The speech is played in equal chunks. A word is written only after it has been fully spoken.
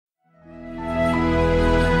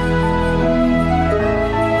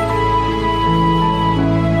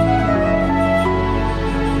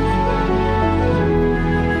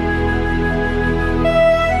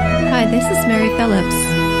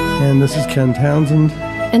Ken Townsend.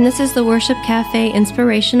 And this is the Worship Cafe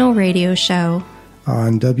Inspirational Radio Show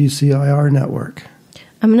on WCIR Network.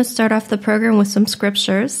 I'm going to start off the program with some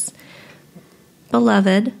scriptures.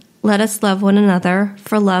 Beloved, let us love one another,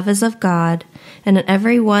 for love is of God, and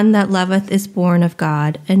every one that loveth is born of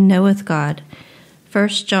God, and knoweth God. 1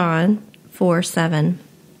 John 4:7.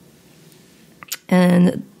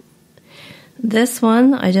 And this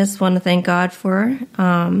one, I just want to thank God for.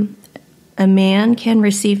 A man can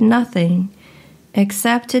receive nothing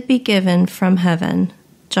except it be given from heaven.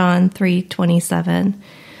 John 3:27.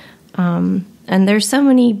 And there's so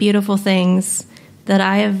many beautiful things that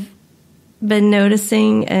I have been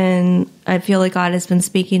noticing, and I feel like God has been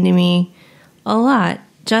speaking to me a lot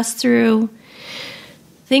just through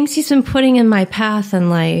things He's been putting in my path in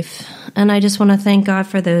life. And I just want to thank God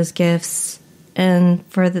for those gifts and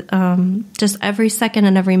for just every second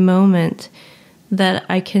and every moment that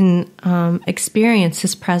I can experience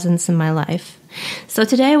His presence in my life. So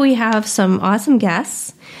today we have some awesome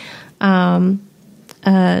guests, Connie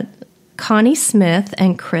Smith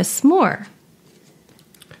and Chris Moore.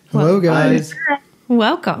 Hello, guys. Hi.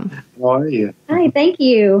 Welcome. How are you? Hi, thank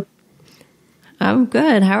you. I'm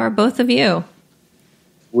good. How are both of you?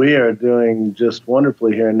 We are doing just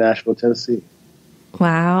wonderfully here in Nashville, Tennessee.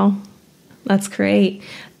 Wow, that's great.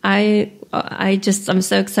 I'm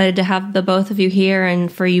so excited to have the both of you here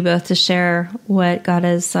and for you both to share what God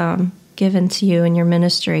has given to you in your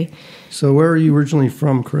ministry. So where are you originally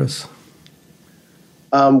from, Chris?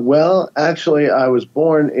 Well, actually, I was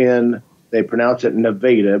born in, they pronounce it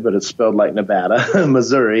Nevada, but it's spelled like Nevada,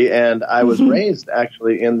 Missouri. And I was raised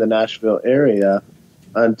actually in the Nashville area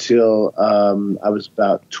until I was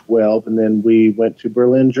about 12. And then we went to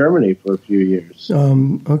Berlin, Germany for a few years.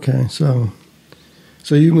 Okay.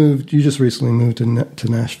 So you just recently moved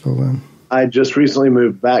to Nashville then? I just recently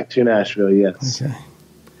moved back to Nashville, yes. Okay.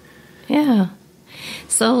 Yeah.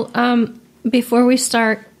 So before we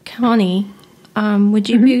start, Connie, would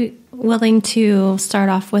you be willing to start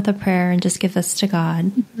off with a prayer and just give us to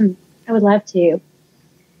God? I would love to.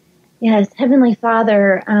 Yes, Heavenly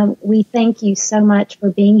Father, we thank you so much for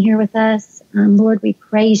being here with us. Lord, we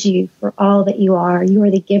praise you for all that you are. You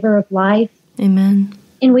are the giver of life. Amen.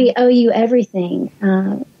 And we owe you everything.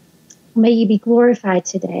 May you be glorified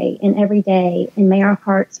today and every day, and may our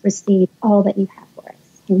hearts receive all that you have for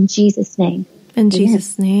us. In Jesus' name. In Amen.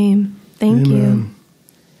 Jesus' name. Thank Amen.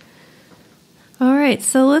 you. All right,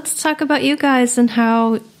 so let's talk about you guys and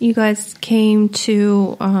how you guys came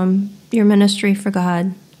to your ministry for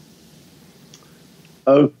God.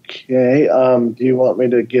 Okay. Do you want me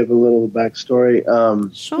to give a little backstory?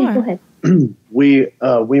 Sure. Yeah, go ahead.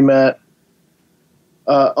 We met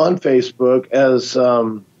on Facebook as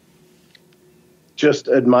just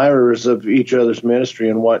admirers of each other's ministry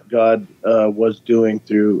and what God was doing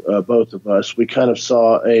through both of us. We kind of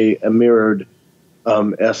saw a mirrored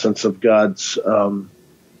essence of God's,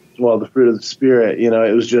 the fruit of the Spirit. You know,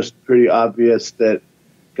 it was just pretty obvious that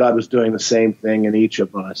God was doing the same thing in each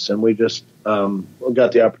of us. And we just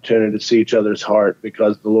got the opportunity to see each other's heart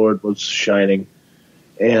because the Lord was shining.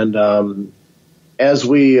 And as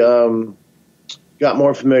we got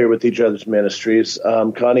more familiar with each other's ministries,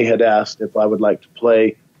 Connie had asked if I would like to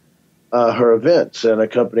play her events and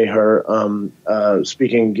accompany her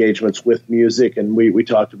speaking engagements with music, and we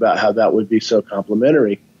talked about how that would be so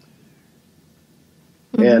complementary.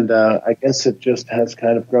 Mm-hmm. And I guess it just has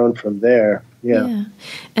kind of grown from there. Yeah.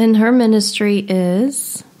 And her ministry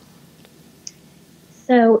is?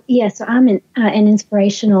 So I'm an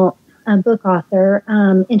inspirational book author.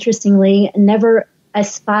 Interestingly, never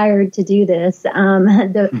aspired to do this.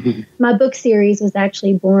 My book series was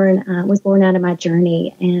actually born out of my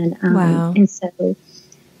journey, and wow. And so,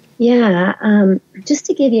 just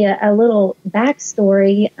to give you a little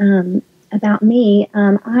backstory about me,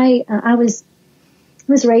 I was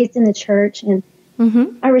raised in the church, and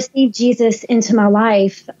I received Jesus into my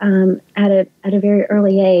life at a very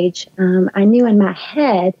early age. I knew in my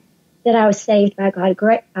head that I was saved by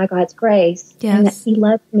God's grace, yes. and that He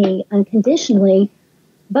loved me unconditionally.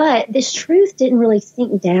 But this truth didn't really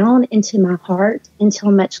sink down into my heart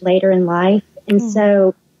until much later in life. And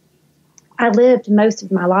so I lived most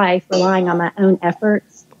of my life relying on my own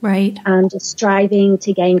efforts. Right. Just striving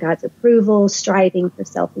to gain God's approval, striving for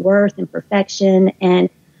self-worth and perfection. And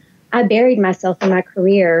I buried myself in my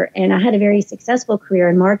career, and I had a very successful career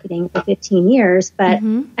in marketing for 15 years. But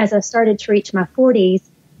as I started to reach my 40s,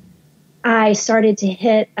 I started to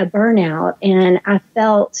hit a burnout, and I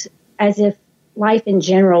felt as if life in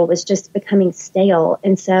general was just becoming stale.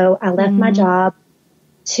 And so I left my job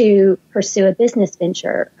to pursue a business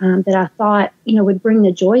venture that I thought, would bring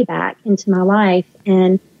the joy back into my life.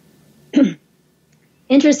 And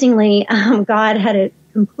interestingly, God had a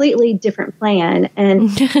completely different plan,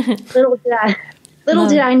 and little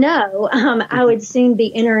did I know, I would soon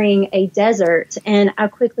be entering a desert, and I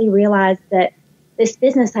quickly realized that this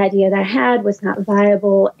business idea that I had was not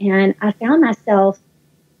viable, and I found myself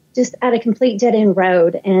just at a complete dead-end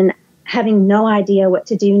road and having no idea what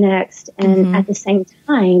to do next. And at the same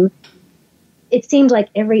time, it seemed like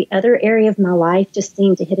every other area of my life just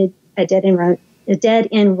seemed to hit a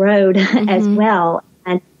dead-end road as well.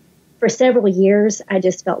 And for several years, I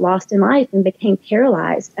just felt lost in life and became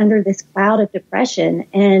paralyzed under this cloud of depression.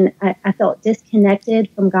 And I felt disconnected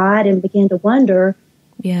from God and began to wonder,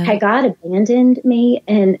 had God abandoned me?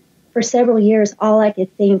 And for several years, all I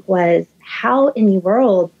could think was, how in the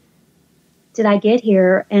world did I get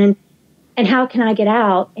here? And how can I get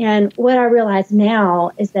out? And what I realize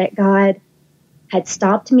now is that God had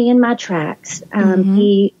stopped me in my tracks.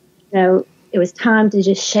 He, it was time to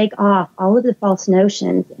just shake off all of the false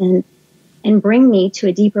notions and bring me to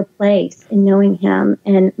a deeper place in knowing him.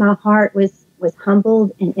 And my heart was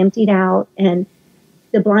humbled and emptied out, and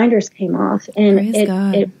the blinders came off, and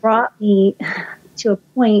it brought me to a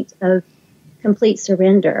point of complete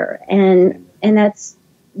surrender. And that's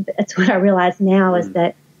what I realize now is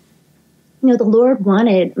that, the Lord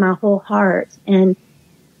wanted my whole heart. And,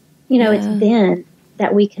 it's then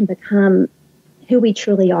that we can become who we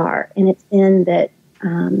truly are. And it's then that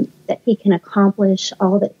he can accomplish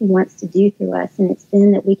all that he wants to do through us. And it's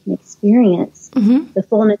then that we can experience the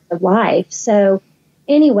fullness of life. So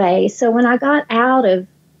anyway, when I got out of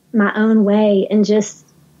my own way and just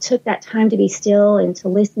took that time to be still and to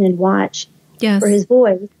listen and watch for his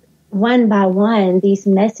voice, one by one, these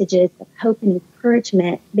messages of hope and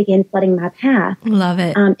encouragement began flooding my path. Love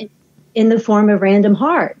it. In the form of random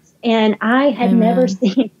hearts. And I had never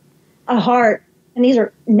seen a heart, and these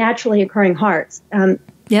are naturally occurring hearts,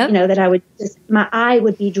 that I would my eye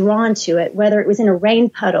would be drawn to it, whether it was in a rain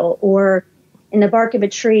puddle or in the bark of a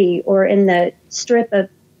tree or in the strip of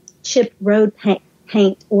chipped road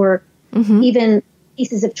paint or even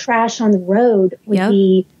pieces of trash on the road would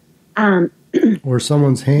be... or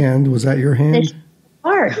someone's hand. Was that your hand?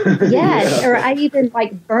 Heart. Yes. Or I even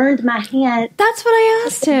burned my hand. That's what I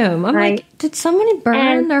asked him. I'm like, did somebody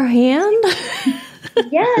burn their hand?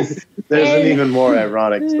 Yes. There's an even more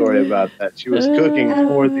ironic story about that. She was cooking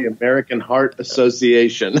for the American Heart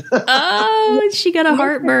Association. Oh, she got a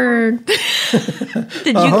heartburn.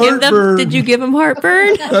 Did you give him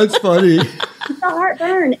heartburn? That's funny. The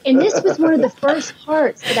heartburn, and this was one of the first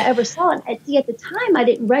hearts that I ever saw. And at the time,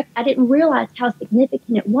 I didn't realize how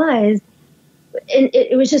significant it was, and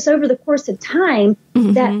it was just over the course of time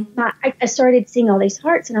that I started seeing all these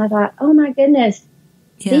hearts, and I thought, oh my goodness,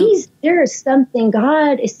 there is something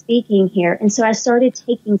God is speaking here. And so I started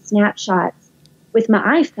taking snapshots with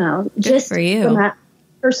my iPhone just for my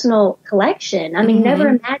personal collection. I mean, never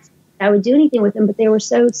imagined I would do anything with them, but they were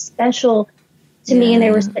so special to me, and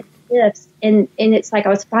they were such gifts. And it's like I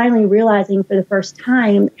was finally realizing for the first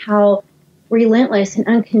time how relentless and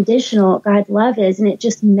unconditional God's love is. And it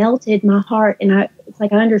just melted my heart. And it's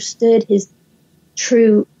like I understood his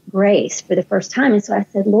true grace for the first time. And so I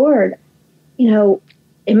said, Lord,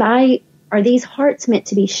 are these hearts meant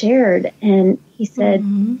to be shared? And he said,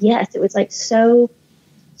 yes. It was so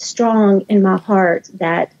strong in my heart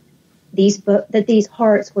that these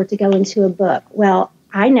hearts were to go into a book. Well,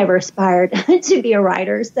 I never aspired to be a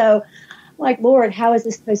writer. So I'm like, Lord, how is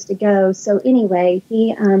this supposed to go? So anyway,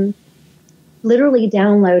 he literally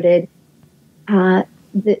downloaded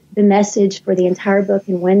the message for the entire book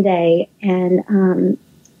in one day. And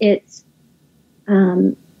it's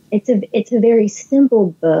a very simple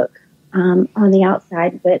book on the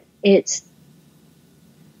outside, but the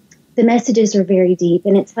messages are very deep,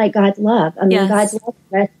 and it's like God's love. I mean, God's love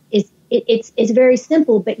for us it's very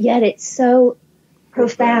simple, but yet it's so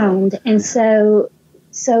profound. And so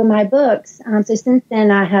my books, so since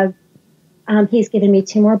then I have, he's given me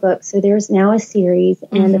 2 more books. So there's now a series,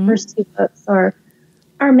 and the first 2 books are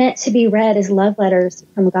meant to be read as love letters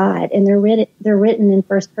from God. And they're written in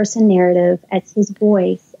first person narrative as his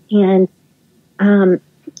voice. And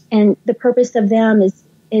the purpose of them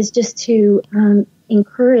is just to,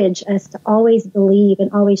 encourage us to always believe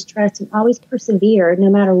and always trust and always persevere no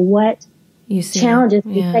matter what challenges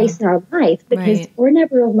we face in our life, because we're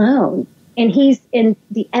never alone. And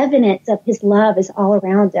the evidence of his love is all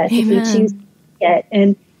around us if we choose to see it.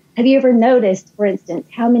 And have you ever noticed, for instance,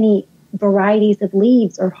 how many varieties of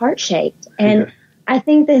leaves are heart-shaped? And I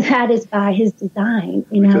think that is by his design,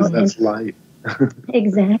 because that's life.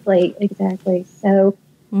 Exactly. So,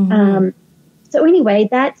 so anyway,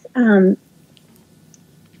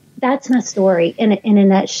 that's my story in a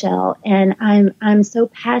nutshell. And I'm so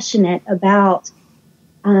passionate about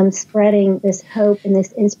spreading this hope and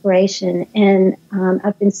this inspiration. And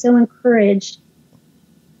I've been so encouraged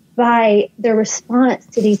by the response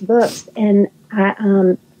to these books. And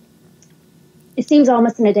it seems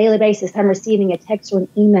almost on a daily basis I'm receiving a text or an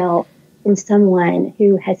email from someone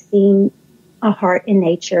who has seen a heart in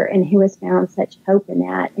nature and who has found such hope in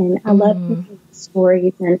that. And I love hearing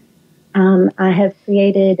stories. And I have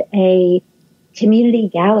created a community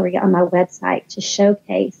gallery on my website to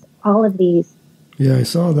showcase all of these. Yeah, I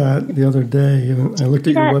saw that the other day. I looked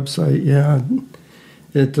at your website. Yeah.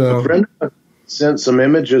 A friend sent some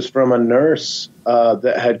images from a nurse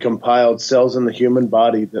that had compiled cells in the human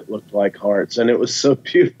body that looked like hearts. And it was so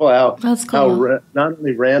beautiful That's cool. how not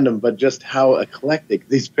only random, but just how eclectic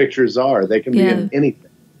these pictures are. They can be in anything.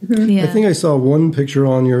 Yeah. I think I saw one picture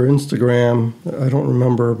on your Instagram. I don't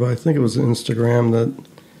remember, but I think it was Instagram that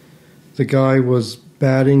the guy was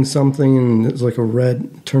batting something and it was like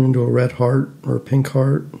turned into a red heart or a pink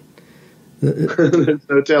heart. There's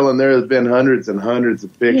no telling. There have been hundreds and hundreds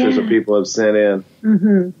of pictures that people have sent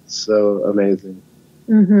in. So amazing.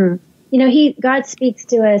 God speaks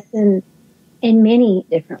to us in many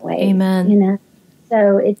different ways. Amen.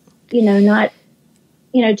 So it's not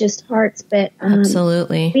just hearts, but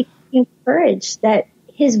absolutely, we can encourage that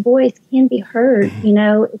His voice can be heard.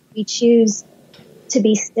 If we choose to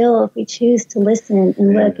be still, if we choose to listen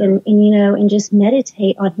and look and just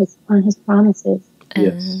meditate on His promises.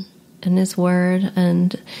 And His word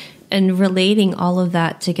and relating all of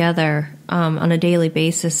that together on a daily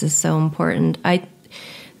basis is so important.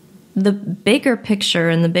 The bigger picture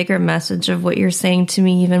and the bigger message of what you're saying to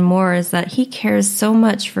me even more is that He cares so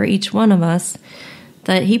much for each one of us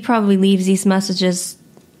that He probably leaves these messages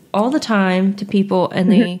all the time to people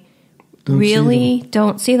and they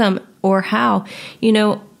don't see them or how.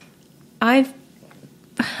 I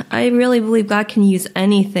really believe God can use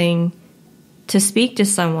anything to speak to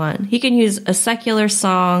someone. He can use a secular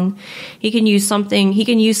song. He can use something. He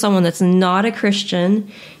can use someone that's not a Christian.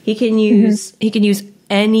 He can use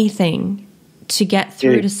anything to get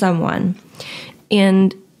through to someone.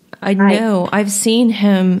 And I know I've seen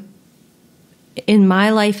Him in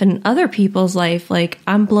my life and other people's life. Like,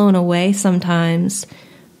 I'm blown away sometimes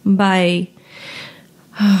by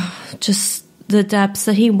just the depths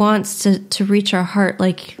that He wants to reach our heart.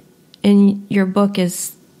 Like, in your book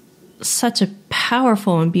is such a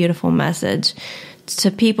powerful and beautiful message to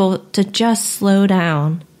people to just slow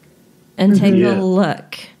down and take a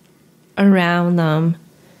look around them.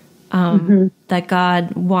 That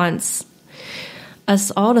God wants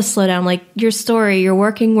us all to slow down. Like your story, you're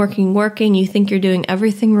working. You think you're doing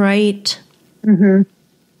everything right.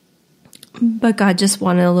 But God just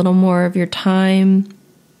wanted a little more of your time.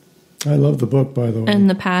 I love the book, by the way. And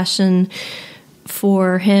the passion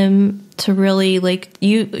for Him to really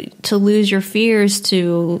to lose your fears,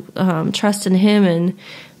 to trust in Him.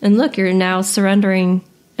 And look, you're now surrendering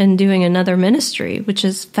and doing another ministry, which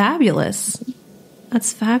is fabulous.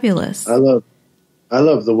 That's fabulous. I love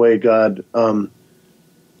the way God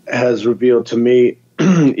has revealed to me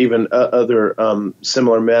even other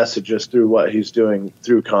similar messages through what He's doing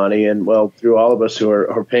through Connie and, through all of us who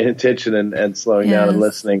are paying attention and slowing down and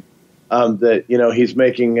listening. That, He's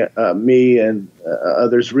making me and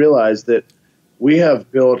others realize that we have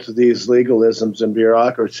built these legalisms and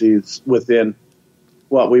bureaucracies within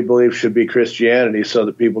what we believe should be Christianity so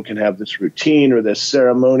that people can have this routine or this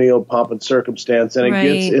ceremonial pomp and circumstance, and it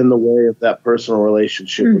gets in the way of that personal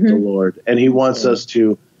relationship with the Lord. And He wants us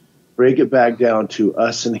to break it back down to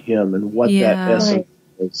us and Him and what that essence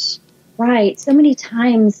is. Right. So many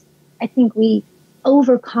times I think we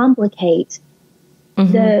overcomplicate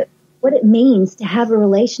what it means to have a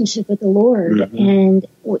relationship with the Lord. And,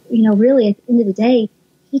 really at the end of the day,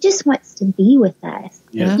 He just wants to be with us.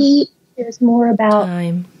 Yes. He cares more about,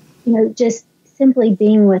 time. Just simply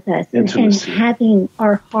being with us and having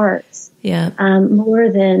our hearts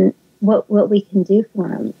more than what we can do for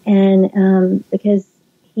Him. And because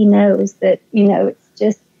He knows that,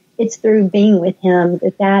 it's through being with Him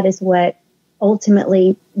that is what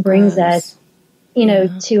ultimately brings us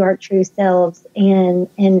to our true selves and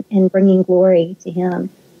bringing glory to Him.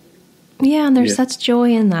 Yeah, and there's such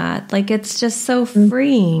joy in that. Like, it's just so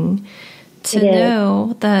freeing to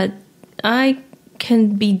know that I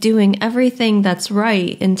can be doing everything that's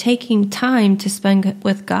right and taking time to spend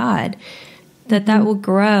with God, that will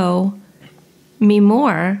grow me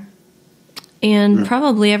more and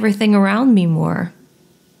probably everything around me more.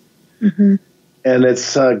 And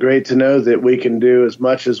it's great to know that we can do as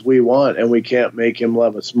much as we want, and we can't make him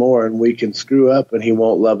love us more, and we can screw up, and he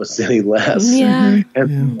won't love us any less. Yeah,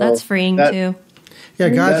 And that's freeing too. Yeah,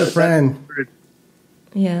 God's a friend.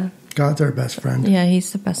 Yeah. God's our best friend. Yeah,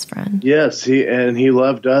 he's the best friend. Yes, he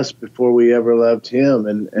loved us before we ever loved him,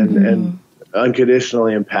 and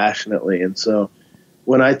unconditionally and passionately. And so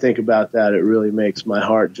when I think about that, it really makes my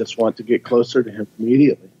heart just want to get closer to him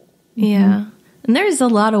immediately. Yeah. And there's a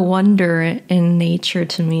lot of wonder in nature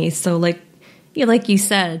to me. So like you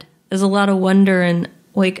said, there's a lot of wonder in,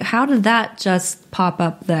 like, how did that just pop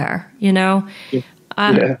up there? You know,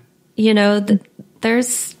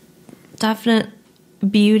 there's definite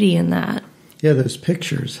beauty in that. Yeah, those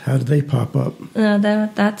pictures, how did they pop up?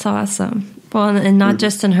 That's awesome. Well, and not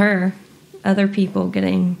just in her, other people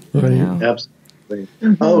getting, you know. Absolutely.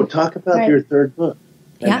 Oh, talk about your third book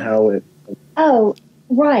and how it... Oh,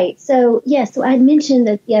 right. So, so I mentioned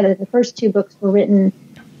that, the first two books were written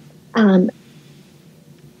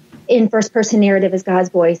in first-person narrative as God's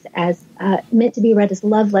voice, as meant to be read as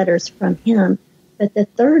love letters from him. But the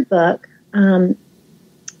third book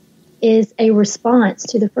is a response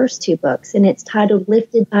to the first two books, and it's titled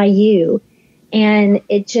Lifted by You. And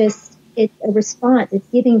it's a response. It's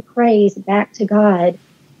giving praise back to God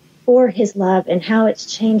for his love and how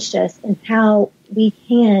it's changed us and how we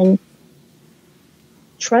can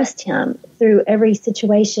trust him through every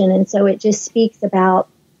situation. And so it just speaks about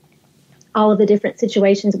all of the different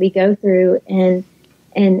situations we go through and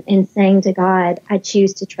saying to God, I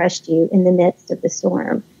choose to trust you in the midst of the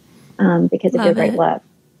storm because of your great love.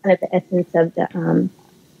 Kind of the essence of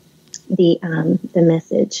the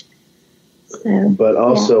message. So, but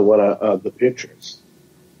also the pictures.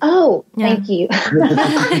 Oh, thank you.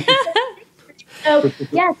 So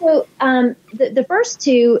the first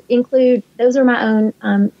two include, those are my own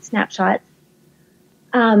snapshots.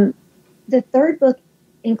 The third book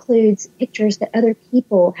includes pictures that other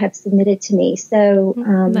people have submitted to me. So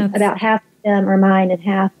about half of them are mine and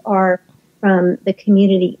half are from the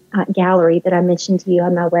community gallery that I mentioned to you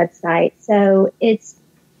on my website. So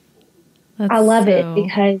I love it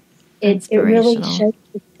because it really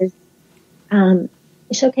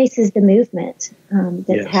showcases the movement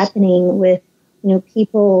that's happening with,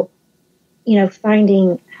 people,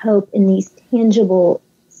 finding hope in these tangible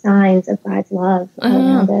signs of God's love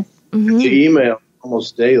around us. Mm-hmm. The email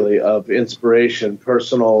almost daily of inspiration,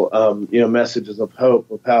 personal, messages of hope,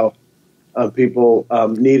 of how people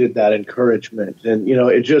needed that encouragement. And,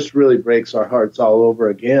 it just really breaks our hearts all over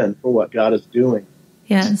again for what God is doing.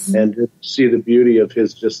 Yes. And to see the beauty of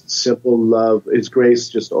his just simple love, his grace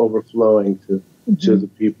just overflowing to the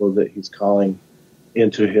people that he's calling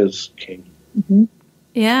into his kingdom. Mm-hmm.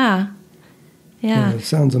 Yeah. It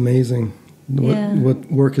sounds amazing.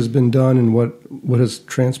 What work has been done and what has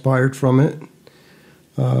transpired from it.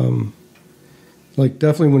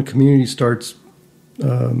 Definitely when community starts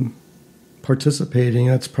participating,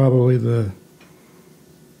 that's probably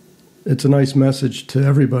it's a nice message to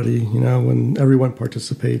everybody, when everyone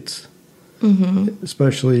participates,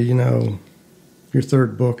 especially, your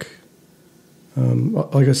third book.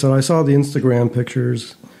 Like I said, I saw the Instagram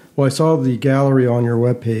pictures. Well, I saw the gallery on your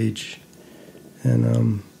webpage,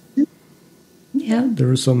 and there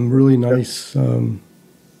were some really nice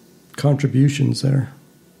contributions there.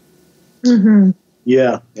 Mm-hmm.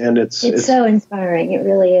 Yeah, and it's so inspiring. It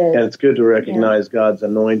really is. And it's good to recognize God's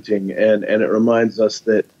anointing, and it reminds us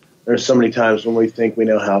that there's so many times when we think we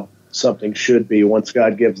know how something should be once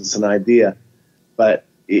God gives us an idea, but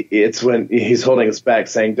it's when he's holding us back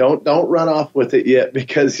saying, don't run off with it yet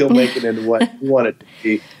because he'll make it into what you want it to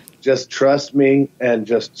be. Just trust me and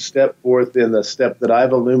just step forth in the step that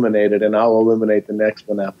I've illuminated, and I'll illuminate the next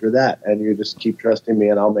one after that. And you just keep trusting me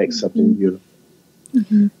and I'll make something beautiful.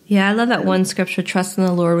 Mm-hmm. Yeah, I love that one scripture, trust in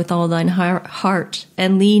the Lord with all thine heart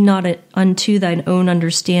and lean not unto thine own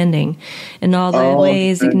understanding. In all thy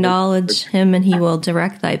ways acknowledge him and he will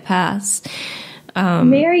direct thy paths.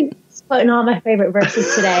 Mary's quoting all my favorite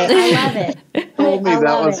verses today. I love it. Told me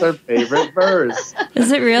that was her favorite verse.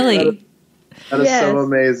 Is it really? That is so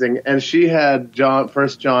amazing. And she had 1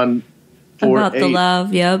 John 4, about 8. The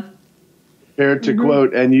love, yep. Prepared to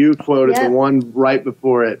quote, and you quoted the one right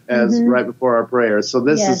before it as right before our prayer. So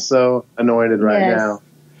this is so anointed right now.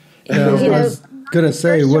 I was going to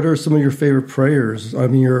say, what are some of your favorite prayers? I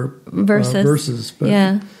mean, your verses.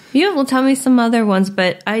 But. You will tell me some other ones,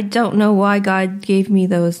 but I don't know why God gave me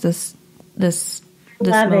those this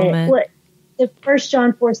moment. The 1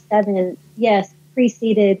 John 4:7,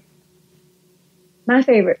 preceded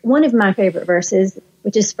one of my favorite verses,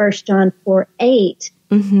 which is 1 John 4:8,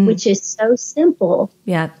 which is so simple,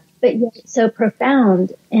 but yet so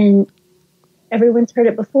profound. And everyone's heard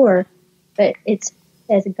it before, but it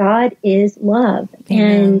says God is love.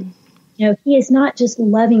 Amen. And, he is not just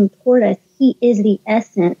loving toward us. He is the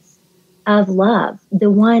essence of love,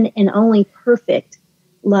 the one and only perfect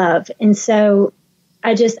love. And so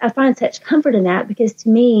I find such comfort in that, because to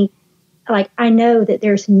me, like, I know that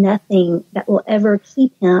there's nothing that will ever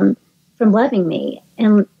keep him from loving me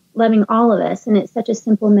and loving all of us. And it's such a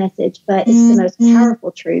simple message, but it's the most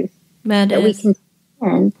powerful truth that we can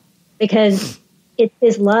stand, because it's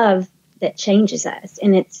his love that changes us.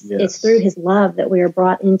 And it's through his love that we are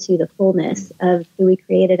brought into the fullness of who he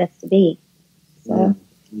created us to be. So,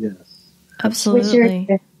 yes.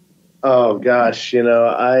 Absolutely. Oh, gosh.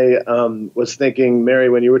 I was thinking, Mary,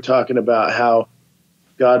 when you were talking about how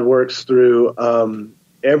God works through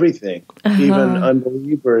everything, even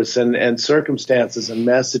unbelievers and circumstances and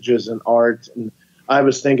messages and art. And I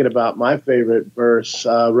was thinking about my favorite verse,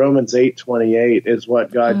 Romans 8:28 is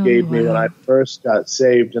what God gave me when I first got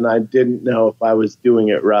saved, and I didn't know if I was doing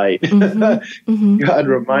it right. God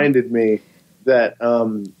reminded me that,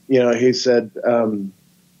 he said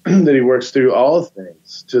that he works through all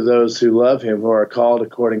things to those who love him, who are called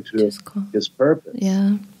according to his purpose.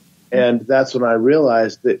 Yeah. And that's when I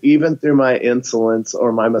realized that even through my insolence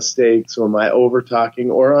or my mistakes or my over-talking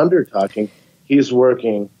or under-talking, he's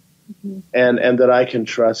working, and that I can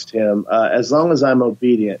trust him. As long as I'm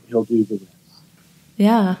obedient, he'll do the rest.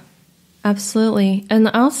 Yeah, absolutely. And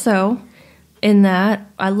also, in that,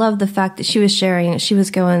 I love the fact that she was sharing that she was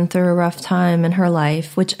going through a rough time in her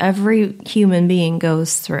life, which every human being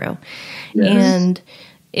goes through. Yes. And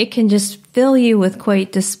it can just fill you with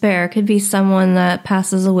quite despair. It could be someone that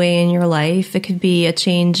passes away in your life. It could be a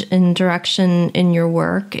change in direction in your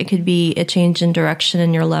work. It could be a change in direction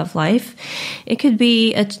in your love life. It could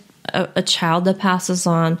be a child that passes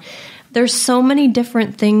on. There's so many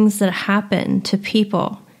different things that happen to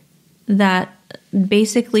people that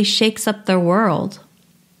basically shakes up their world.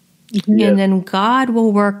 Yeah. And then God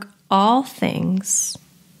will work all things.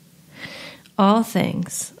 All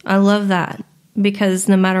things. I love that. Because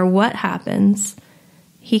no matter what happens,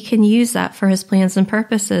 he can use that for his plans and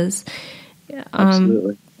purposes.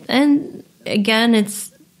 Absolutely. And again,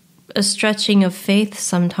 it's a stretching of faith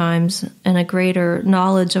sometimes and a greater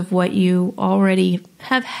knowledge of what you already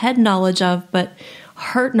have head knowledge of, but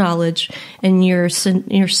heart knowledge and your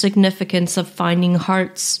significance of finding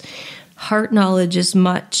hearts. Heart knowledge is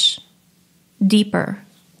much deeper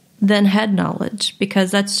than head knowledge,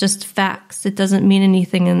 because that's just facts. It doesn't mean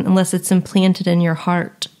anything unless it's implanted in your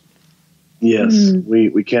heart. Yes,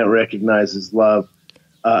 we can't recognize his love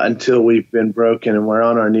until we've been broken and we're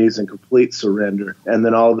on our knees in complete surrender. And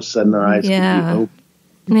then all of a sudden our eyes can be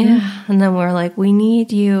open. Yeah, and then we're like, we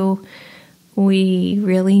need you. We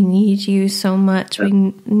really need you so much. We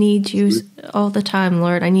need you all the time,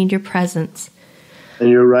 Lord. I need your presence. And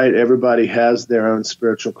you're right. Everybody has their own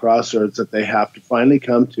spiritual crossroads that they have to finally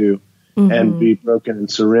come to and be broken and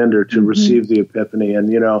surrender to receive the epiphany.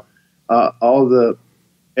 And,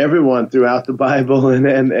 everyone throughout the Bible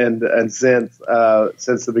and since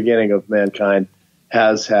the beginning of mankind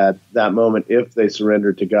has had that moment. If they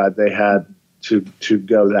surrendered to God, they had to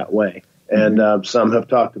go that way. And some have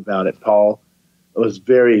talked about it. Paul was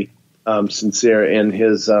very sincere in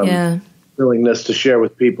his willingness to share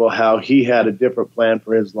with people how he had a different plan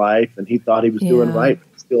for his life, and he thought he was doing right,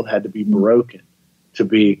 but still had to be broken to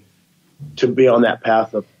be on that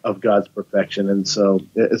path of God's perfection. And so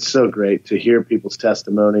it's so great to hear people's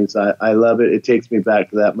testimonies. I love it. It takes me back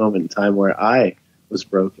to that moment in time where I was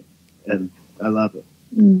broken, and I love it.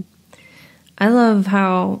 I love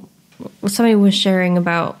how somebody was sharing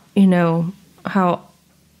about, how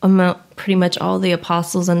pretty much all the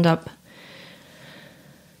apostles end up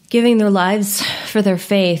giving their lives for their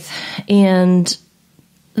faith. And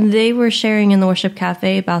they were sharing in the Worship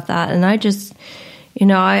Cafe about that. And I just,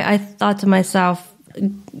 I thought to myself,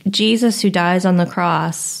 Jesus who dies on the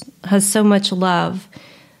cross has so much love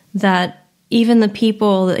that even the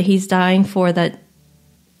people that he's dying for that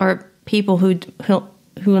are people who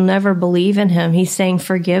will never believe in him, he's saying,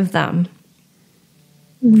 forgive them,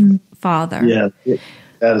 Father. Yeah,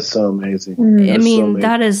 that is so amazing.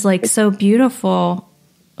 That is like so beautiful.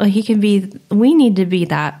 We need to be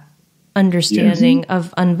that understanding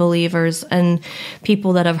of unbelievers and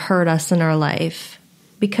people that have hurt us in our life,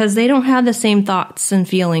 because they don't have the same thoughts and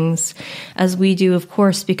feelings as we do, of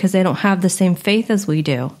course, because they don't have the same faith as we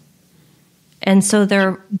do. And so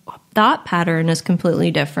their thought pattern is completely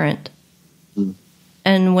different.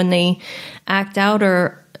 And when they act out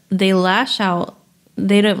or they lash out,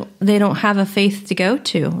 they don't have a faith to go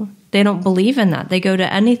to. They don't believe in that. They go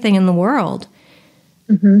to anything in the world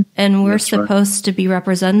And we're That's supposed to be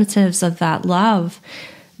representatives of that love,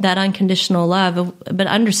 that unconditional love, but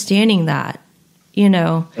understanding that,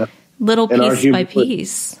 little piece by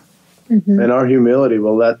piece. And our humility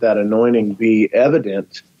will let that anointing be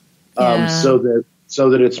evident, so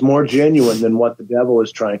that it's more genuine than what the devil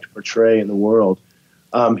is trying to portray in the world.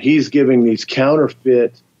 He's giving these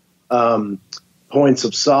counterfeit points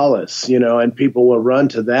of solace, and people will run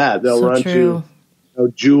to that. They'll run to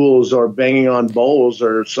jewels or banging on bowls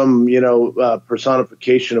or some,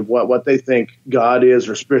 personification of what they think God is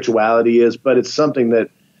or spirituality is, but it's something that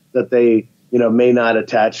they, may not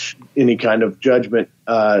attach any kind of judgment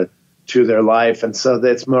to their life, and so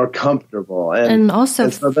that's more comfortable. And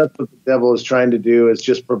so that's what the devil is trying to do, is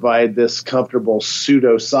just provide this comfortable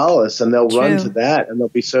pseudo solace, and they'll run to that, and they'll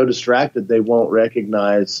be so distracted they won't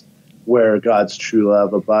recognize where God's true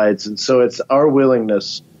love abides. And so it's our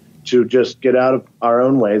willingness to just get out of our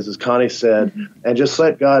own ways, as Connie said, and just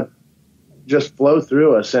let God just flow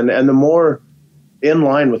through us. And the more in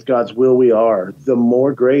line with God's will we are, the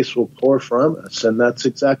more grace will pour from us. And that's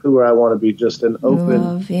exactly where I want to be, just an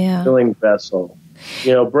open, filling vessel.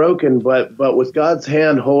 Broken, but with God's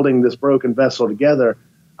hand holding this broken vessel together,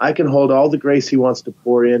 I can hold all the grace he wants to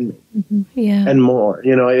pour in me and more,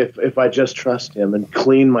 if I just trust him and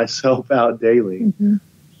clean myself out daily.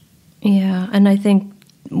 Yeah, and I think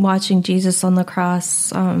watching Jesus on the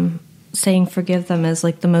cross saying forgive them is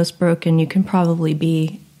like the most broken you can probably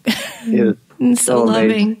be. So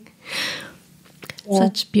loving.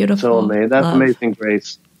 Such beautiful so amazing. That's love. Amazing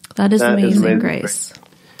grace. That is amazing grace.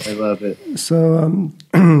 I love it. So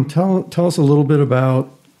tell us a little bit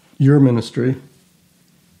about your ministry.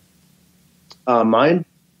 Mine?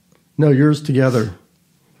 No, yours together.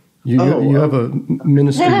 You have a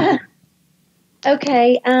ministry.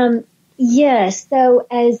 Okay. Yes. So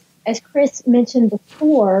as Chris mentioned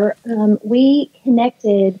before, we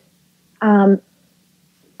connected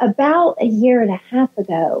about a year and a half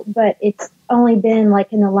ago, but it's only been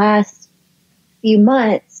like in the last few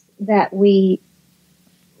months that we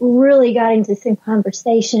really got into some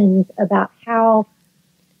conversations about how,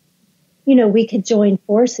 we could join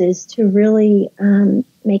forces to really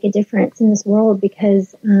make a difference in this world,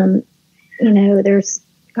 because, there's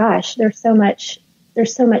so much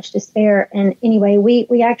despair. And anyway,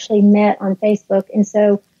 we actually met on Facebook. And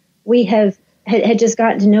so we had just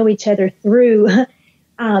gotten to know each other through,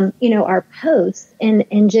 our posts,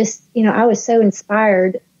 and just, I was so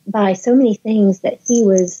inspired by so many things that he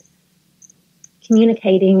was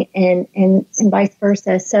communicating and vice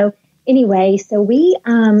versa. So anyway, we,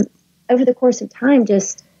 over the course of time,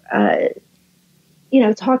 just,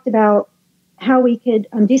 talked about how we could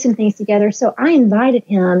do some things together. So I invited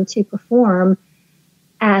him to perform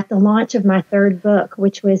at the launch of my third book,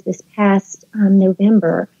 which was this past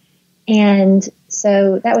November. And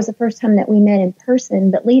so that was the first time that we met in person.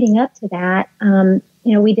 But leading up to that,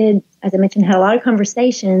 we did, as I mentioned, had a lot of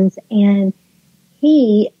conversations. And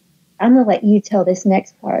I'm going to let you tell this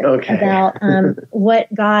next part about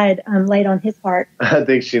what God laid on his heart. I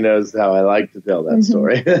think she knows how I like to tell that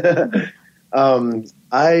story.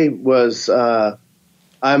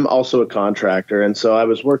 I'm also a contractor, and so I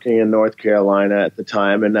was working in North Carolina at the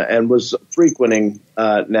time, and was frequenting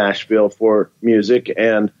Nashville for music,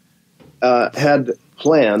 and had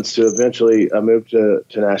plans to eventually move to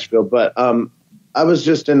Nashville, but I was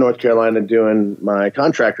just in North Carolina doing my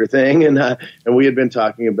contractor thing, and we had been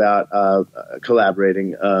talking about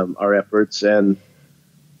collaborating our efforts, and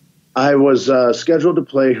I was scheduled to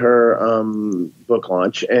play her book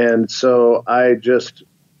launch, and so I just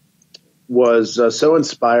was so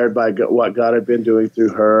inspired by what God had been doing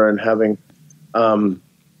through her, and having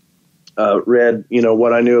read,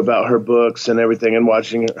 what I knew about her books and everything, and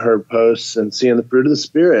watching her posts and seeing the fruit of the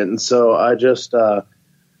Spirit. And so I just,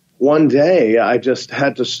 one day I just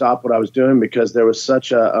had to stop what I was doing, because there was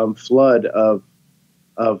such a flood of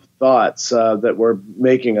thoughts that were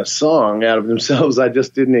making a song out of themselves. I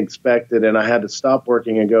just didn't expect it. And I had to stop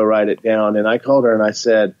working and go write it down. And I called her and I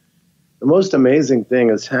said, the most amazing thing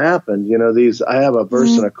has happened. I have a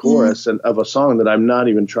verse and a chorus of a song that I'm not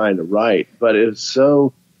even trying to write, but it's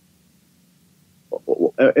so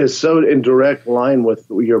in direct line with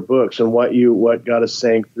your books and what God is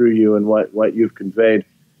saying through you, and what you've conveyed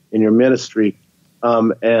in your ministry.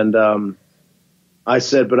 I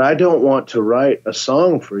said, but I don't want to write a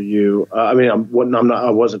song for you. I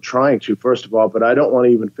wasn't trying to, first of all, but I don't want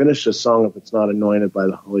to even finish this song if it's not anointed by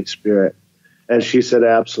the Holy Spirit. And she said,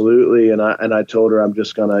 absolutely. And I told her, I'm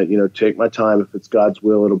just going to, take my time. If it's God's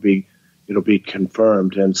will, it'll be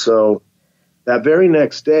confirmed. And so that very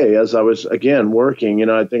next day, as I was again working,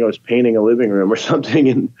 I think I was painting a living room or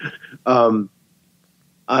something. And,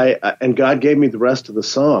 and God gave me the rest of the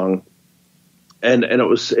song, and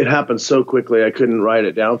it happened so quickly I couldn't write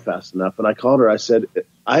it down fast enough. And I called her. I said,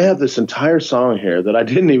 I have this entire song here that I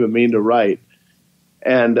didn't even mean to write,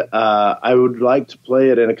 and I would like to play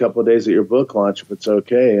it in a couple of days at your book launch if it's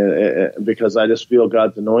okay, because I just feel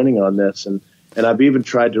God's anointing on this, and I've even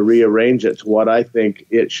tried to rearrange it to what I think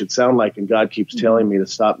it should sound like, and God keeps telling me to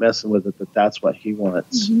stop messing with it, that's what he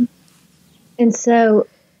wants. Mm-hmm. And so,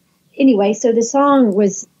 anyway, so the song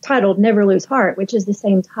was titled Never Lose Heart, which is the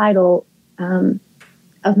same title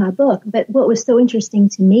of my book. But what was so interesting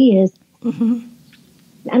to me is,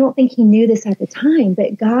 I don't think he knew this at the time,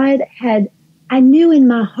 but I knew in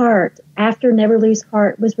my heart after Never Lose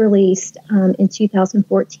Heart was released in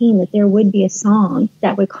 2014 that there would be a song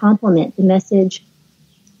that would complement the message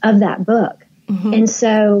of that book. And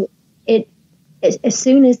so as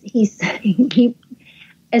soon as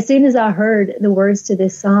as soon as I heard the words to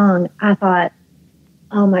this song, I thought,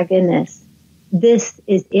 oh my goodness, this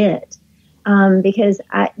is it. Because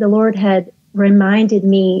the Lord had reminded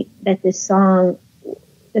me that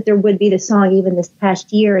that there would be the song even this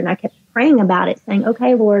past year. And I kept praying about it, saying,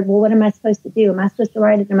 okay, Lord, well, what am I supposed to do? Am I supposed to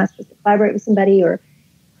write it? Am I supposed to collaborate with somebody? Or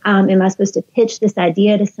am I supposed to pitch this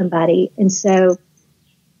idea to somebody? And so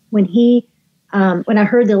when I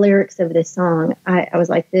heard the lyrics of this song, I was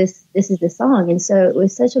like, this is the song. And so it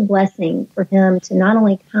was such a blessing for him to not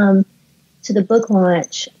only come to the book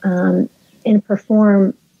launch and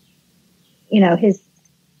perform, his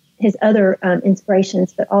other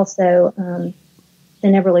inspirations, but also the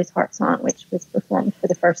Never Lose Heart song, which was performed for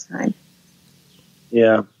the first time.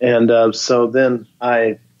 Yeah, and so then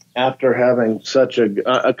after having such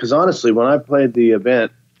because honestly, when I played the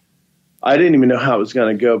event, I didn't even know how it was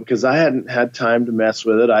going to go because I hadn't had time to mess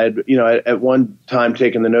with it. I had, at one time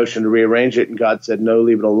taken the notion to rearrange it, and God said, no,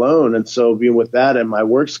 leave it alone. And so being with that and my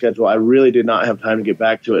work schedule, I really did not have time to get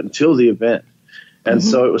back to it until the event. And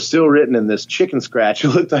so it was still written in this chicken scratch. It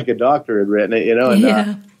looked like a doctor had written it,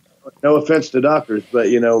 and no offense to doctors, but,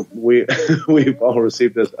 we've all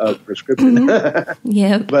received a prescription.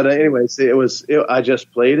 But anyways, I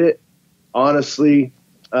just played it honestly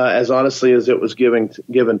as it was given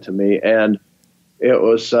to me. And it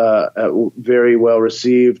was very well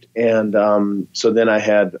received. And so then I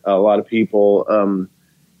had a lot of people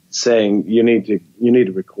saying, you need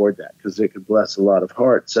to record that because it could bless a lot of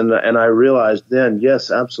hearts. And I realized then,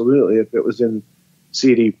 yes, absolutely. If it was in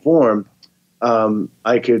CD form,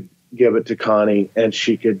 I could give it to Connie and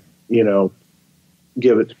she could,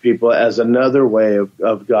 give it to people as another way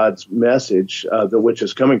of God's message, which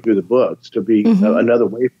is coming through the books, to be another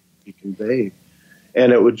way to be conveyed.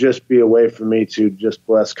 And it would just be a way for me to just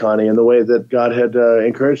bless Connie in the way that God had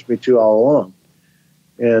encouraged me to all along.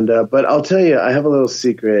 And but I'll tell you, I have a little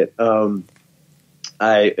secret. Of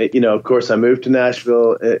course, I moved to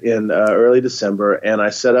Nashville in early December, and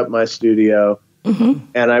I set up my studio, and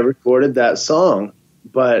I recorded that song.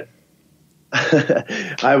 But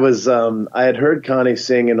I had heard Connie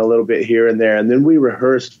singing a little bit here and there, and then we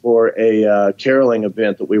rehearsed for a caroling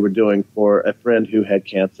event that we were doing for a friend who had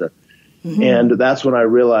cancer. And that's when I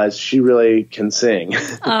realized she really can sing.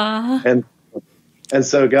 And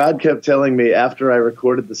so God kept telling me after I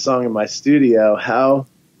recorded the song in my studio how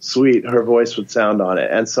sweet her voice would sound on it.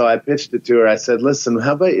 And so I pitched it to her. I said, listen,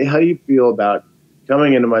 how do you feel about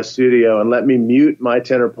coming into my studio and let me mute my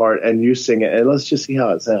tenor part and you sing it, and let's just see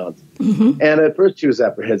how it sounds. And at first she was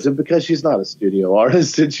apprehensive because she's not a studio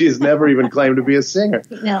artist and she's never even claimed to be a singer.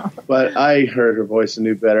 No. But I heard her voice and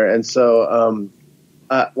knew better. And so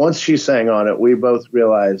once she sang on it, we both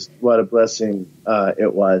realized what a blessing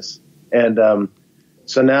it was. And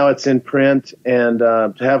so now it's in print, and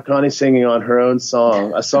to have Connie singing on her own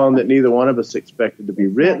song, a song that neither one of us expected to be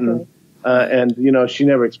written, and, she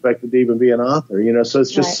never expected to even be an author, so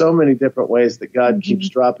it's just so many different ways that God keeps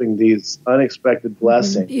dropping these unexpected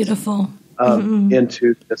blessings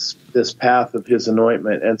into this path of his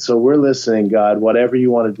anointment. And so we're listening, God, whatever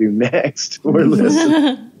you want to do next, we're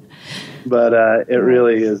listening. But it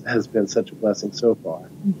really has been such a blessing so far.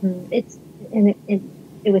 It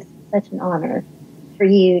was such an honor for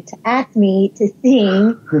you to ask me to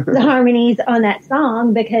sing the harmonies on that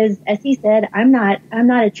song, because as he said, I'm not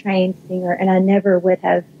a trained singer, and I never would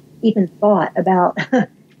have even thought about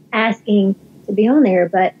asking to be on there,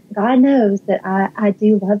 but God knows that I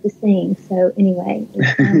do love to sing. So anyway,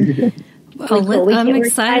 well, I'm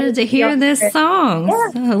excited to hear this song.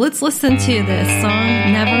 So let's listen to this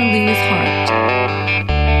song, Never Lose Heart.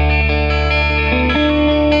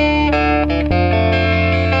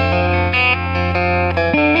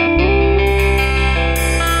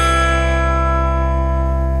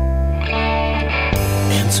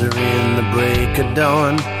 In the break of dawn,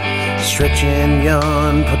 on, stretch and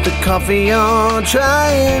yawn, put the coffee on,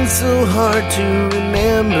 trying so hard to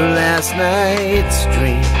remember last night's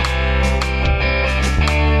dream.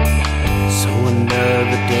 So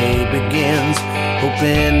another day begins,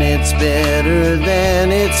 hoping it's better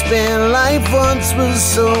than it's been. Life once was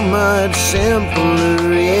so much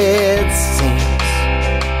simpler, it seems.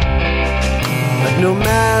 But no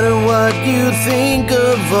matter what you think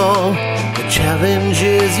of all the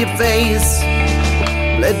challenges you face,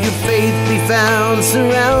 let your faith be found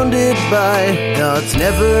surrounded by God's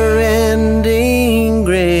never-ending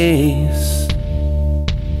grace.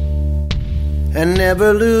 And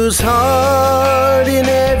never lose heart in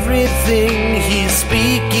everything He's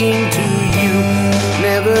speaking to you.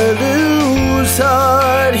 Never lose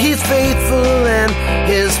heart, He's faithful and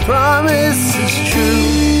His promise is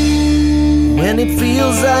true. When it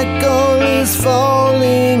feels like all is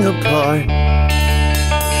falling apart,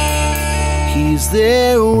 He's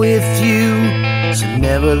there with you, so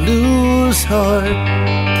never lose heart.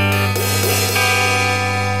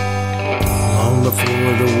 Long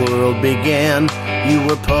before the world began, you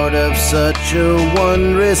were part of such a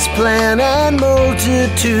wondrous plan, and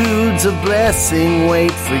multitudes of blessing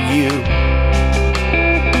wait for you.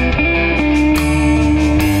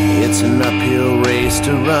 It's an uphill race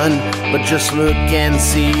to run, but just look and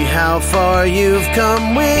see how far you've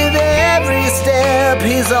come. With every step,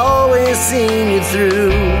 He's always seen you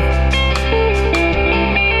through.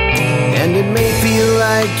 And it may feel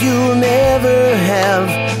like you'll never have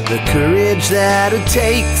the courage that it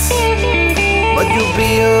takes, but you'll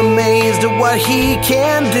be amazed at what He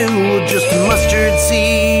can do with just a mustard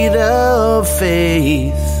seed of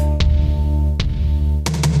faith.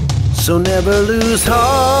 So never lose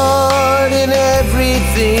heart in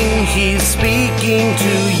everything He's speaking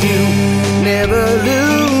to you. Never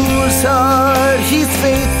lose heart, He's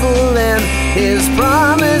faithful and His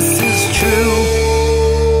promise is true.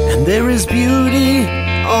 And there is beauty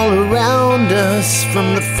all around us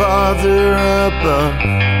from the Father above,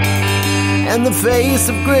 and the face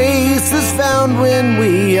of grace is found when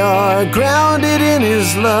we are grounded in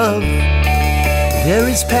His love. There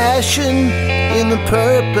is passion in the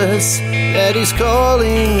purpose that He's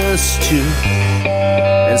calling us to,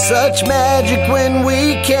 and such magic when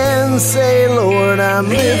we can say, Lord, I'm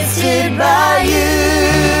lifted by You.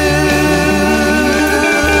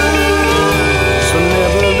 So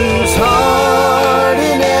never lose heart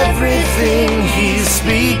in everything He's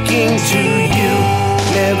speaking to you.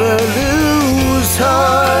 Never lose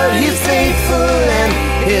heart, He's faithful and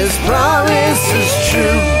His promise is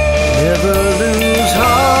true. Never lose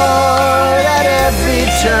heart, at every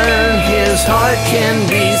turn His heart can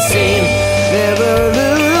be seen. Never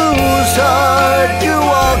lose heart, you're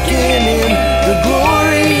walking in the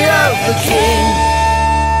glory of the King.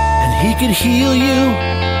 And He can heal you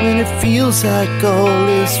when it feels like all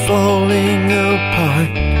is falling apart.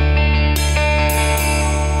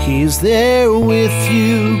 He's there with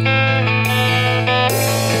you,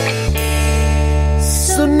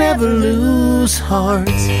 so never lose heart.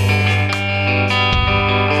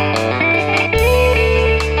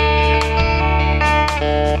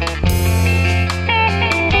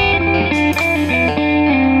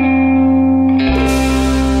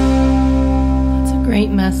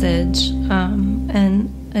 Message, and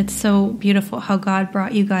it's so beautiful how God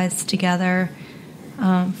brought you guys together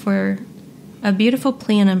for a beautiful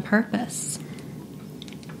plan and purpose.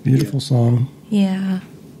 Beautiful song. Yeah.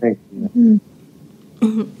 Thank you.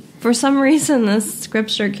 For some reason, this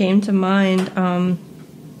scripture came to mind.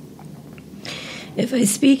 If I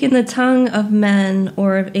speak in the tongue of men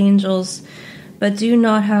or of angels, but do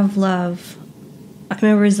not have love, I'm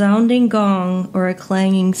a resounding gong or a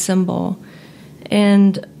clanging cymbal.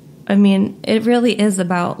 And, I mean, it really is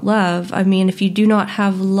about love. I mean, if you do not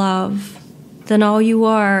have love, then all you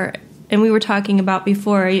are, and we were talking about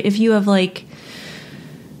before, if you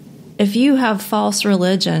have false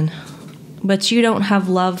religion, but you don't have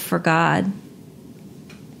love for God,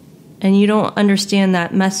 and you don't understand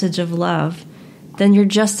that message of love, then you're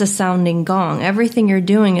just a sounding gong. Everything you're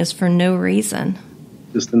doing is for no reason.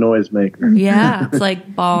 Just a noisemaker. Yeah, it's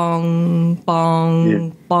like bong, bong, Yeah.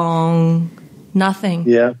 bong. Nothing.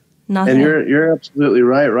 Yeah. Nothing. And you're absolutely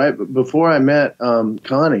right. But before I met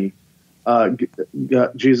Connie,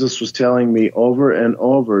 Jesus was telling me over and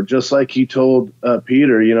over, just like He told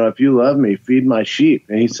Peter, if you love me, feed my sheep.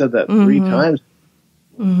 And He said that 3 times.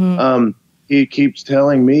 Mm-hmm. He keeps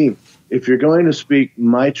telling me, if you're going to speak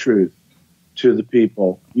my truth to the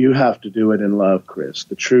people, you have to do it in love, Chris,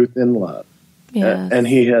 the truth in love. Yes. And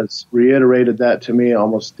He has reiterated that to me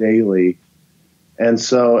almost daily. And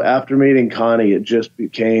so after meeting Connie, it just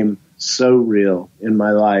became so real in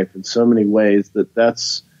my life in so many ways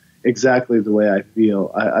that's exactly the way I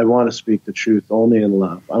feel. I want to speak the truth only in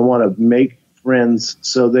love. I want to make friends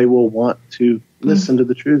so they will want to listen to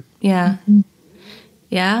the truth. Yeah.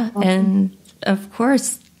 Yeah. And of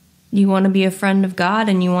course, you want to be a friend of God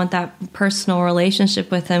and you want that personal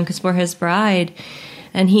relationship with him because we're his bride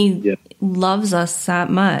and he loves us that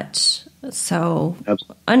much. So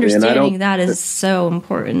understanding that is so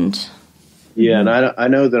important. Yeah, and I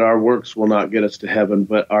know that our works will not get us to heaven,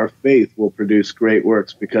 but our faith will produce great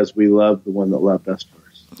works because we love the one that loved us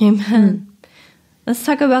first. Amen. Let's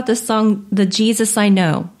talk about this song, The Jesus I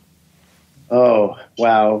Know. Oh,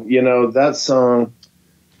 wow. That song,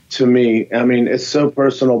 to me, I mean, it's so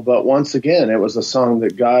personal, but once again, it was a song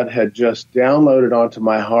that God had just downloaded onto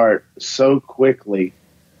my heart so quickly.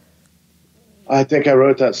 I think I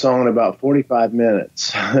wrote that song in about 45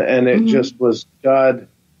 minutes, and it just was God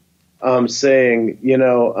saying,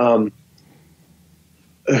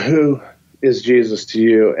 who is Jesus to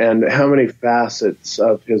you, and how many facets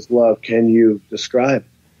of his love can you describe?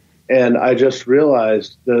 And I just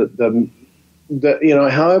realized the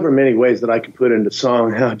however many ways that I can put into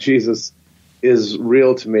song how Jesus is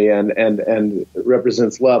real to me and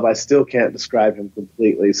represents love, I still can't describe him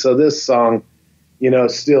completely. So this song,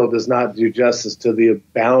 still does not do justice to the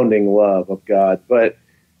abounding love of God, but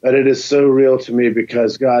it is so real to me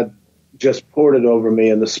because God just poured it over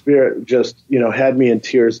me, and the Spirit just, had me in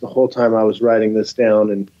tears the whole time I was writing this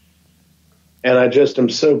down. And I just am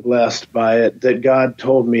so blessed by it that God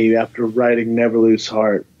told me after writing Never Lose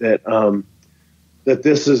Heart that that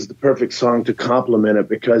this is the perfect song to complement it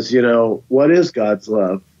because, what is God's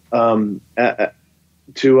love?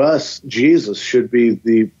 To us, Jesus should be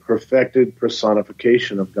the perfected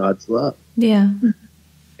personification of God's love. Yeah.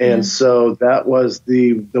 And so that was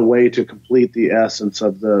the way to complete the essence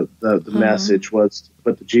of the message was to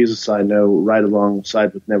put the Jesus I Know right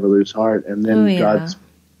alongside with Never Lose Heart, and then God's.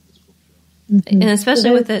 And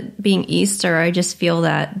especially with it being Easter, I just feel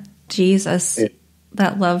that Jesus,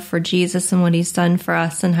 that love for Jesus and what he's done for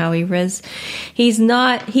us and how he rose. He's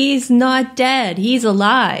not dead. He's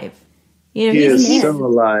alive. He is still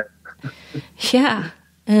alive. Yeah.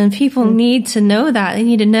 And people need to know that. They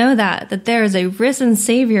need to know that there is a risen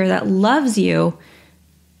Savior that loves you.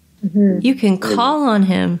 You can call on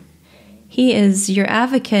him. He is your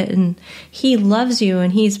advocate, and he loves you,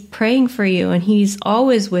 and he's praying for you, and he's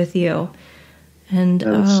always with you. And,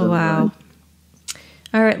 wow. Right.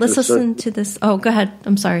 All right, let's listen to this. Oh, go ahead.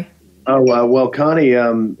 I'm sorry. Oh, well, Connie,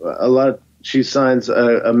 she signs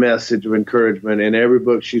a message of encouragement in every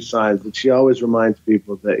book she signs, and she always reminds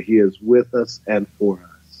people that he is with us and for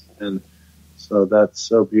us. And so that's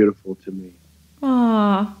so beautiful to me.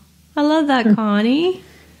 Aw, I love that, Connie.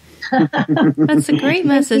 That's a great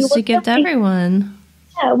message to give to everyone.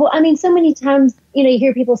 Yeah, well, I mean, so many times, you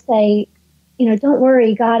hear people say, don't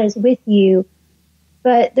worry, God is with you.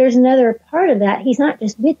 But there's another part of that. He's not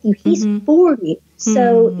just with you, he's for you.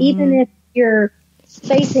 So even if you're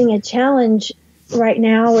facing a challenge right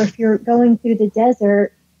now, or if you're going through the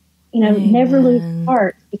desert, never lose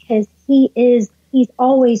heart because he's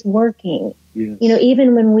always working. Yes.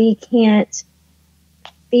 Even when we can't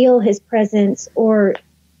feel his presence or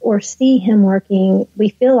see him working, we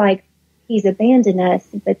feel like he's abandoned us.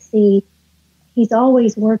 But see, he's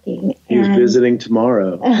always working. He's visiting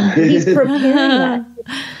tomorrow. He's preparing us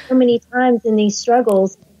so many times in these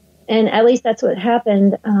struggles. And at least that's what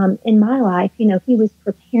happened in my life. He was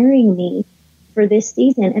preparing me for this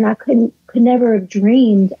season, and I could never have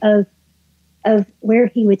dreamed of where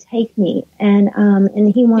he would take me. And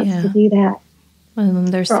he wants to do that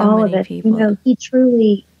there's for so all many of us. people. He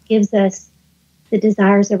truly gives us the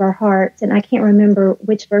desires of our hearts. And I can't remember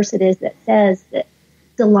which verse it is that says that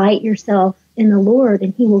delight yourself in the Lord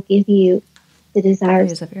and he will give you the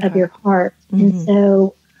desires of your heart. And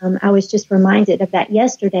so I was just reminded of that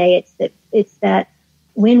yesterday. It's that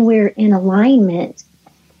when we're in alignment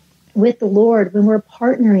with the Lord, when we're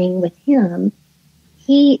partnering with him,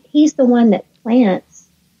 he's the one that plants.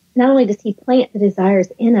 Not only does he plant the desires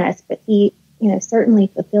in us, but he, certainly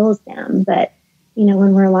fulfills them. But,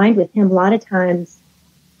 when we're aligned with him, a lot of times,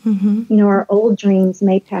 our old dreams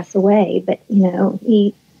may pass away, but,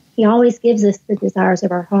 he always gives us the desires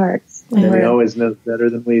of our hearts. And he always knows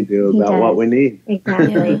better than we do about what we need.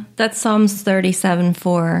 Exactly. Yeah. That's Psalms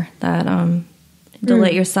 37:4, that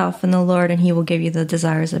delight yourself in the Lord and he will give you the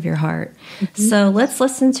desires of your heart. So let's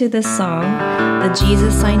listen to this song, The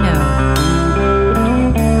Jesus I Know.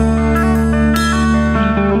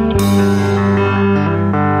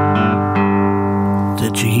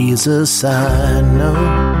 The Jesus I know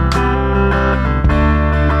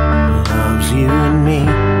loves you and me.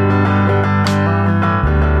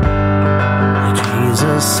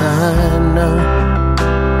 Jesus I know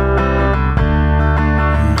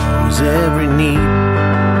knows every need.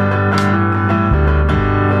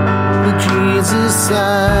 The Jesus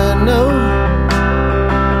I know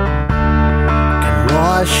can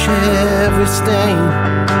wash every stain,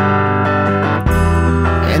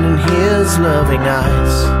 and in His loving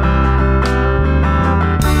eyes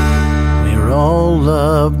we're all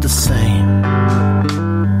loved the same.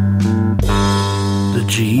 The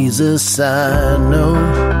Jesus I know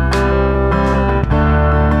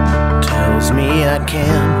tells me I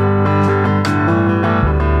can.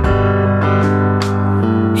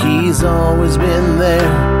 He's always been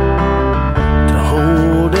there to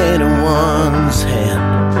hold anyone's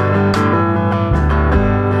hand.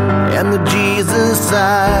 And the Jesus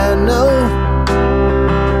I know,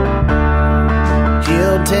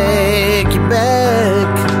 He'll take you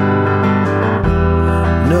back,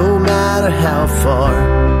 no matter how far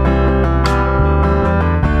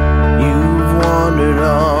you've wandered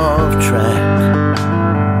off track.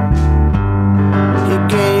 He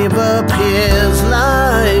gave up His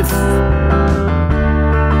life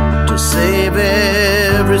to save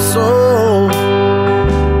every soul.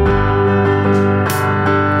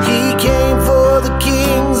 He came for the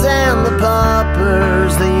kings and the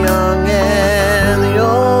paupers, the young and the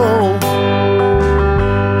old,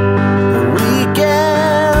 the weak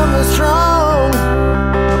and the strong,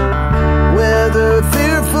 whether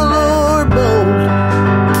fearful or bold.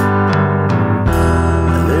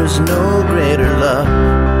 There's no greater love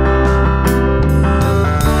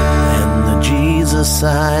than the Jesus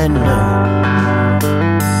I know.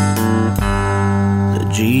 The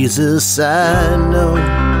Jesus I know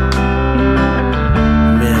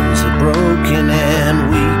mends the broken and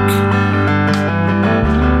weak.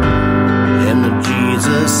 And the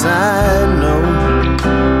Jesus I know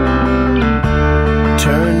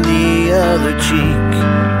turn the other cheek.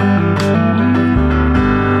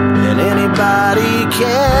 And anybody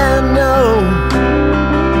can know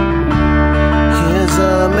His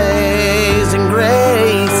amazing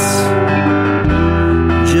grace,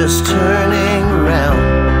 just turning around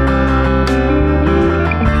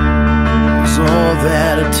is all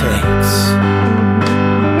that it takes.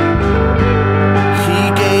 He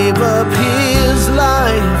gave up His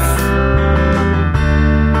life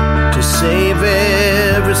to save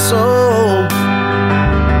every soul.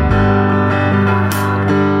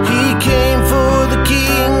 He came for the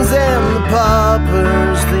kings and the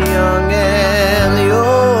paupers, the young and the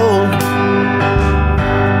old,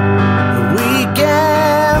 the weak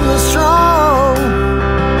and the strong,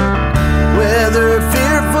 whether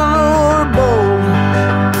fearful or bold.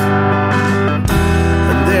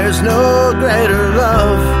 And there's no greater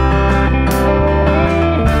love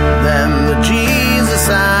than the Jesus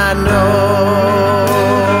I know.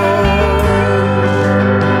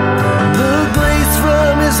 The grace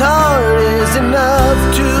from His heart is enough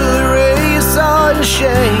to erase all your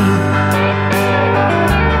shame.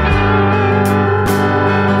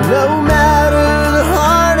 No matter the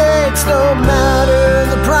heartaches, no matter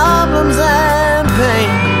the problems and pain.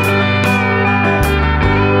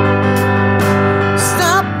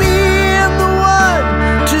 Stop being the one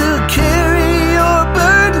to carry your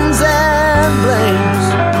burdens and blames.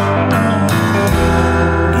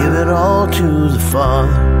 Give it all to the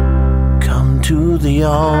Father. Come to the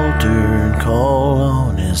altar and call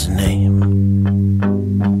on His name.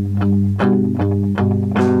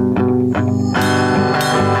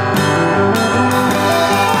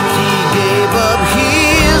 He gave up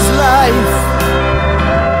His life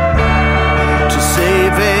to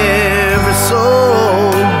save every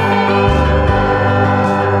soul.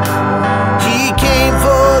 He came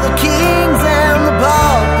for the kings and the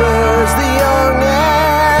paupers, the young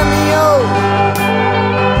and the old,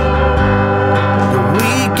 the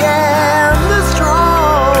weak and the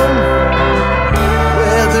strong,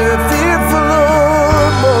 whether fearful or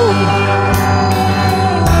bold.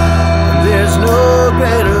 There's no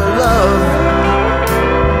greater love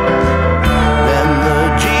than the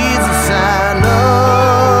Jesus I know.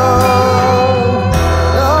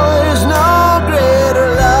 No, there's no greater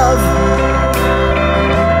love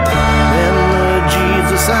than the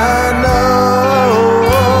Jesus I know.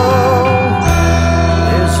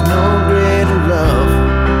 There's no greater love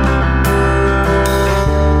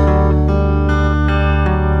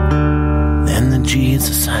than the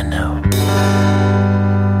Jesus I know.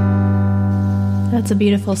 That's a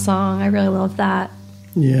beautiful song. I really love that.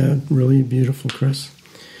 Yeah, really beautiful, Chris.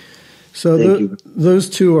 So Thank you. those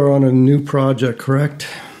two are on a new project, correct?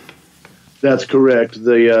 That's correct.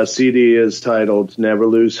 The CD is titled Never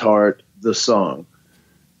Lose Heart, the Song.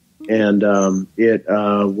 And it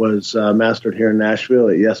was mastered here in Nashville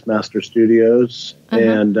at Yes Master Studios.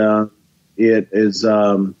 And it is...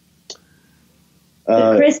 but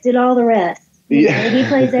Chris did all the rest. He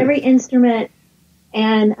plays every instrument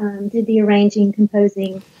and did the arranging,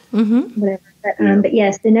 composing, whatever. But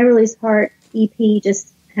yes, the Never Lose Heart EP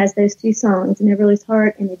just has those two songs, Never Lose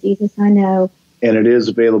Heart and The Jesus I Know. And it is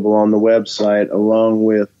available on the website along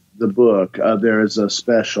with the book. There is a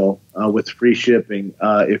special with free shipping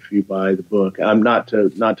if you buy the book. Not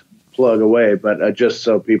to plug away, but just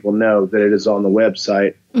so people know that it is on the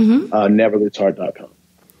website, neverloseheart.com.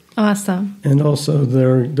 Awesome. And also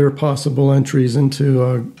there are possible entries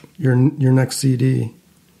into your next CD.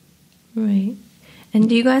 Right. And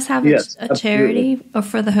do you guys have a charity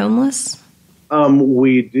for the homeless?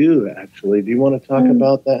 We do, actually. Do you want to talk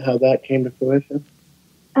about that, how that came to fruition?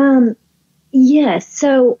 Yes.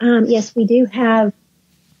 So, yes, we do have,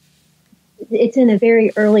 it's in a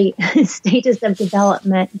very early stages of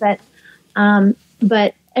development, but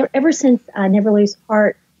ever since Never Lose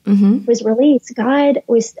Heart was released, God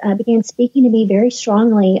began speaking to me very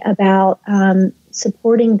strongly about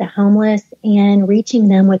supporting the homeless and reaching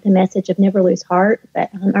them with the message of Never Lose Heart. But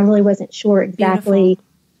I really wasn't sure exactly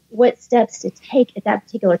what steps to take at that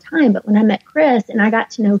particular time. But when I met Chris and I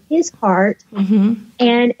got to know his heart,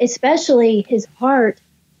 and especially his heart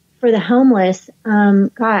for the homeless,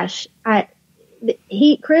 Chris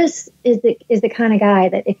is the kind of guy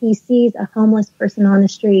that if he sees a homeless person on the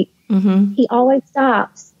street, he always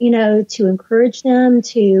stops, to encourage them,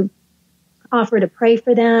 to offer to pray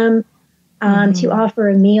for them, to offer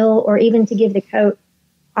a meal, or even to give the coat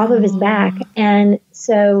off of his back. And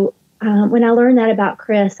so when I learned that about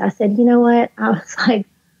Chris, I said, you know what? I was like,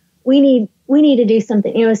 we need to do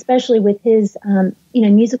something, especially with his,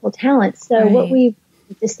 musical talents. So what we've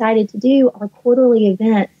decided to do are quarterly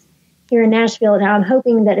events here in Nashville. Now I'm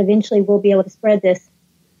hoping that eventually we'll be able to spread this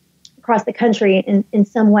across the country in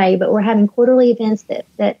some way, but we're having quarterly events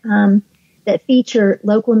that feature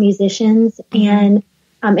local musicians and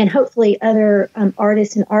hopefully other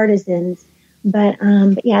artists and artisans. But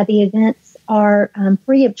yeah, the events are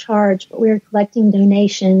free of charge, but we're collecting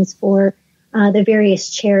donations for the various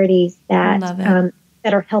charities that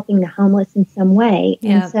are helping the homeless in some way.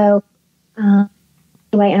 And so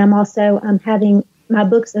anyway, and I'm also having my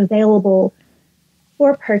books available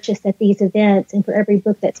for purchase at these events. And for every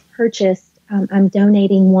book that's purchased, I'm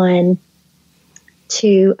donating one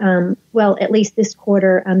to, at least this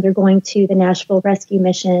quarter, they're going to the Nashville Rescue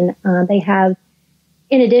Mission. They have,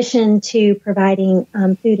 in addition to providing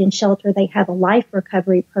food and shelter, they have a life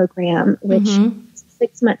recovery program, which is a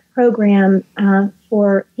 6-month program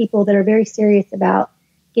for people that are very serious about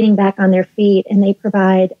getting back on their feet. And they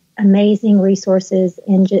provide amazing resources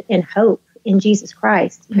and hope in Jesus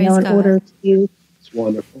Christ, in order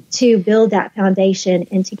to build that foundation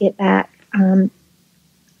and to get back on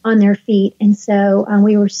their feet. And so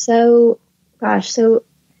we were so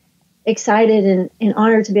excited and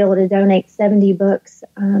honored to be able to donate 70 books.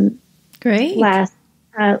 Great. Last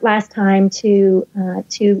time to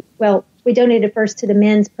we donated first to the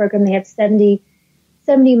men's program. They have 70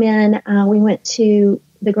 men. We went to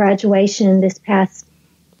the graduation this past,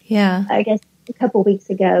 I guess, a couple weeks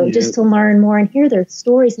ago, just to learn more and hear their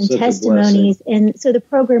stories and testimonies. And so the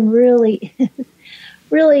program really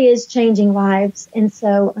is changing lives. And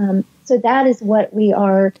so that is what we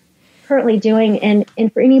are currently doing.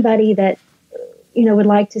 And for anybody that, would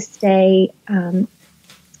like to stay in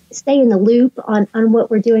the loop on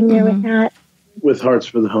what we're doing there with that. With Hearts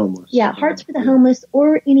for the Homeless. Yeah, Hearts for the Homeless,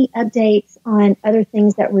 or any updates on other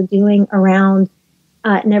things that we're doing around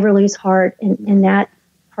Never Lose Heart and that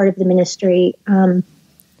part of the ministry.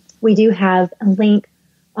 We do have a link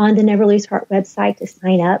on the Never Lose Heart website to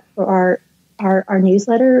sign up for our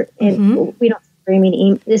newsletter. And we don't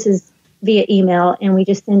this is via email, and we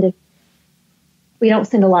just we don't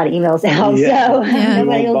send a lot of emails out, so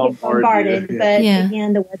nobody will get bombarded. But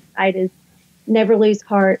again, the website is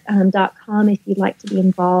neverloseheart.com if you'd like to be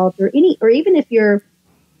involved, or even if you're,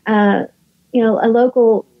 a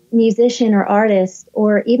local musician or artist,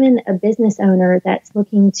 or even a business owner that's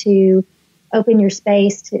looking to open your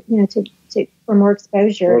space to for more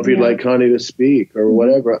exposure. Or if you'd like Connie to speak or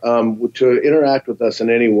whatever, to interact with us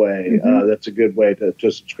in any way, that's a good way to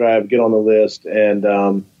subscribe, get on the list, and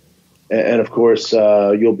of course,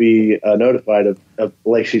 you'll be notified of,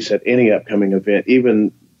 like she said, any upcoming event,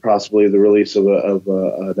 even possibly the release of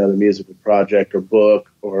another musical project or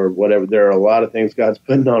book or whatever. There are a lot of things God's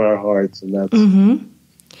putting on our hearts, and that's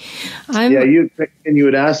you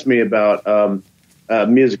had asked me about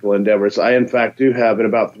musical endeavors. I, in fact, do have in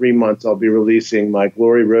about 3 months. I'll be releasing my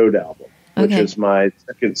Glory Road album. which is my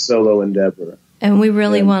second solo endeavor. And we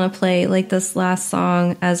really want to play like this last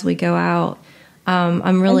song as we go out.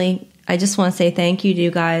 I just want to say thank you to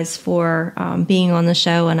you guys for being on the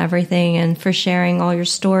show and everything, and for sharing all your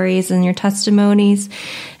stories and your testimonies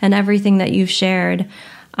and everything that you've shared.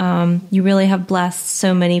 You really have blessed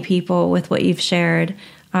so many people with what you've shared.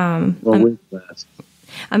 We're blessed.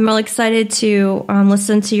 I'm really excited to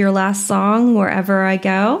listen to your last song, Wherever I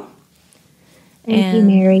Go. Thank you,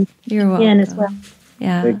 Mary. You're welcome. Again as well.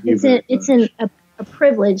 Yeah, it's a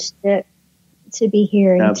privilege to be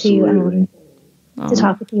here and to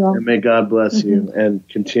talk with you all. And may God bless you and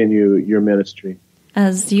continue your ministry.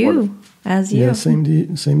 As you. Yeah, same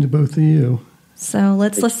to both of you. So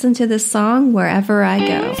let's listen to this song, Wherever I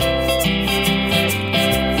Go.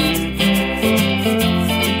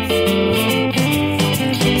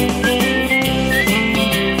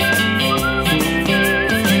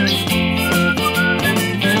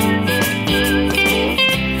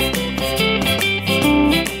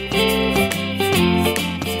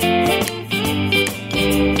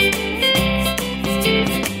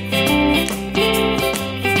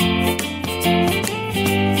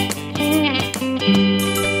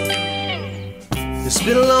 It's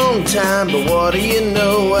been a long time, but what do you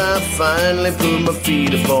know? I finally put my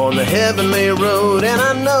feet upon the heavenly road, and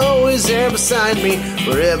I know He's there beside me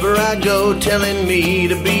wherever I go, telling me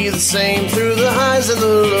to be the same through the highs and the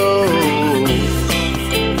lows.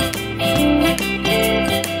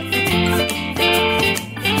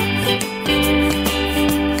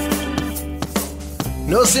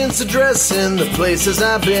 No sense addressing the places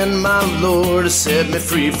I've been. My Lord has set me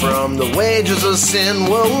free from the wages of sin.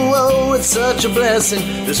 Whoa, whoa, it's such a blessing,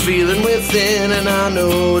 this feeling within, and I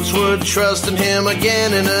know it's worth trusting Him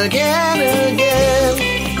again and again and again.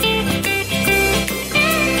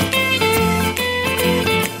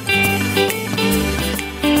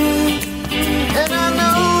 And I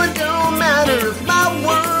know it don't matter if my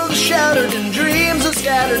world is shattered and dreams are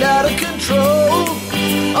scattered out of control.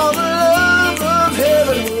 All the love of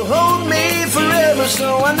heaven will hold me forever,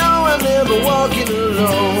 so I know I'm never walking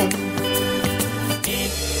alone.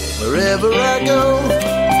 Wherever I go,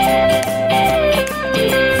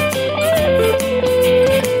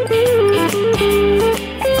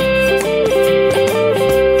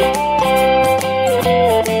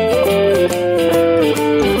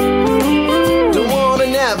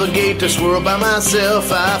 this world by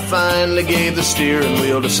myself. I finally gave the steering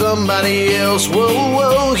wheel to somebody else. Whoa,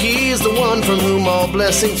 whoa, He's the one from whom all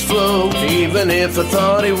blessings flow. Even if I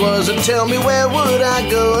thought He wasn't, tell me where would I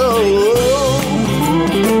go?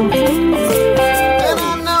 And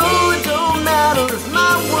I know it don't matter if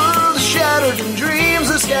my world is shattered and dreams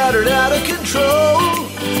are scattered out of control.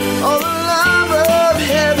 All the love of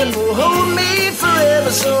heaven will hold me forever,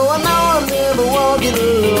 so I know I'm never walking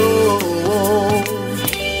alone.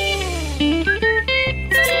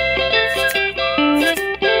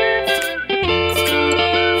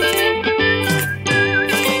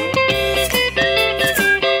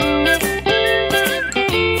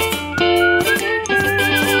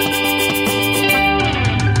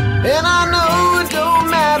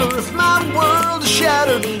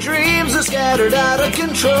 Scattered out of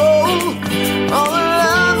control. All the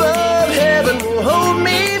love of heaven will hold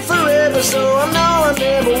me forever, so I know I'm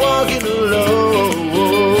never walking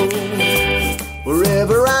alone.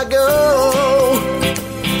 Wherever I go,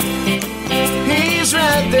 He's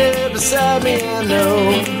right there beside me, I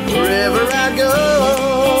know. Wherever I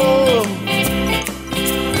go,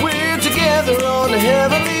 we're together on the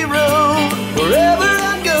heavenly road. Wherever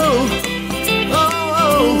I go,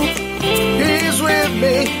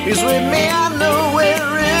 He's with me, I know,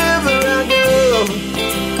 wherever I go.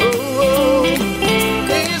 Oh,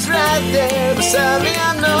 He's right there beside me.